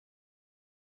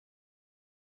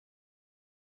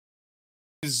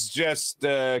just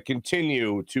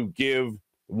continue to give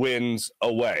wins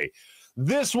away.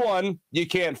 This one, you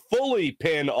can't fully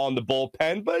pin on the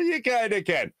bullpen, but you kind of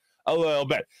can a little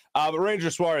bit. But Ranger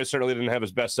Suarez certainly didn't have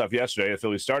his best stuff yesterday, a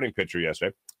Phillies starting pitcher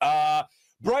yesterday.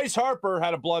 Bryce Harper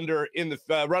had a blunder in the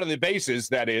running the bases,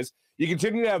 that is. You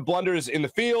continue to have blunders in the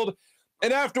field,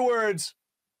 and afterwards,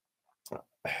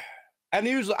 and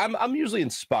usually I'm usually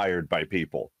inspired by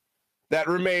people that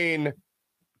remain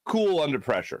cool under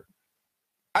pressure.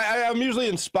 I'm usually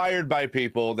inspired by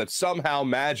people that somehow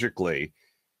magically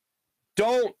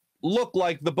don't look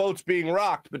like the boat's being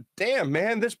rocked, but damn,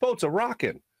 man, this boat's a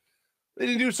rocking. They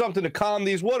need to do something to calm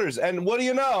these waters. And what do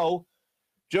you know?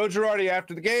 Joe Girardi,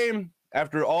 after the game,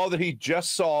 after all that he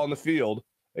just saw on the field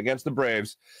against the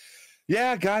Braves,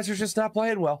 yeah, guys are just not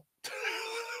playing well.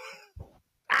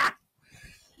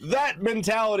 That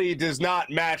mentality does not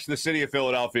match the city of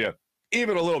Philadelphia,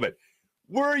 even a little bit.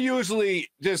 We're usually,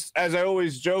 just as I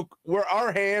always joke,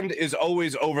 our hand is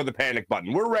always over the panic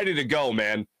button. We're ready to go,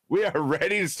 man. We are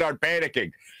ready to start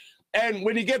panicking. And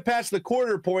when you get past the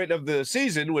quarter point of the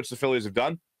season, which the Phillies have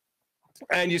done,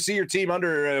 and you see your team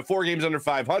under 4 games under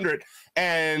 500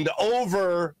 and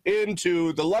over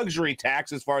into the luxury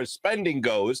tax as far as spending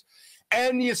goes,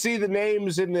 and you see the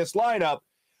names in this lineup,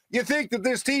 you think that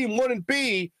this team wouldn't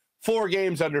be 4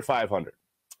 games under 500.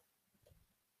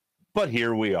 But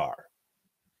here we are,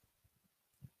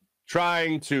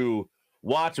 trying to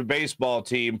watch a baseball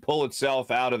team pull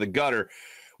itself out of the gutter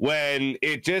when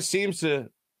it just seems to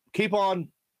keep on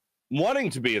wanting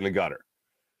to be in the gutter.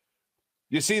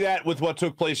 You see that with what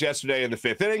took place yesterday in the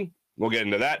 5th inning. We'll get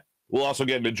into that. We'll also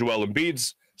get into Joel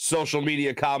Embiid's social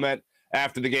media comment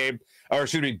after the game, or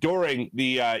excuse me, during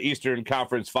the Eastern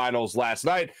Conference Finals last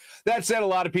night. That sent a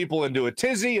lot of people into a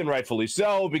tizzy, and rightfully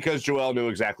so, because Joel knew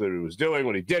exactly what he was doing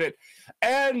when he did it,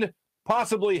 and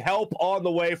possibly help on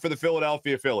the way for the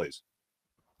Philadelphia Phillies.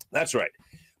 That's right.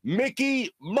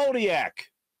 Mickey Moniak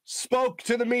spoke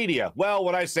to the media. Well,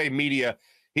 when I say media,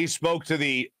 he spoke to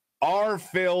the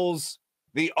R-Phils,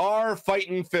 the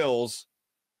R-Fightin' Phils,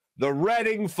 the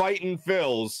Reading Fightin'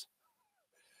 Phils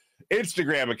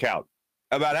Instagram account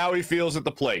about how he feels at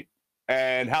the plate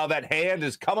and how that hand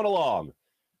is coming along.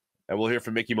 And we'll hear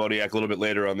from Mickey Moniak a little bit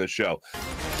later on this show.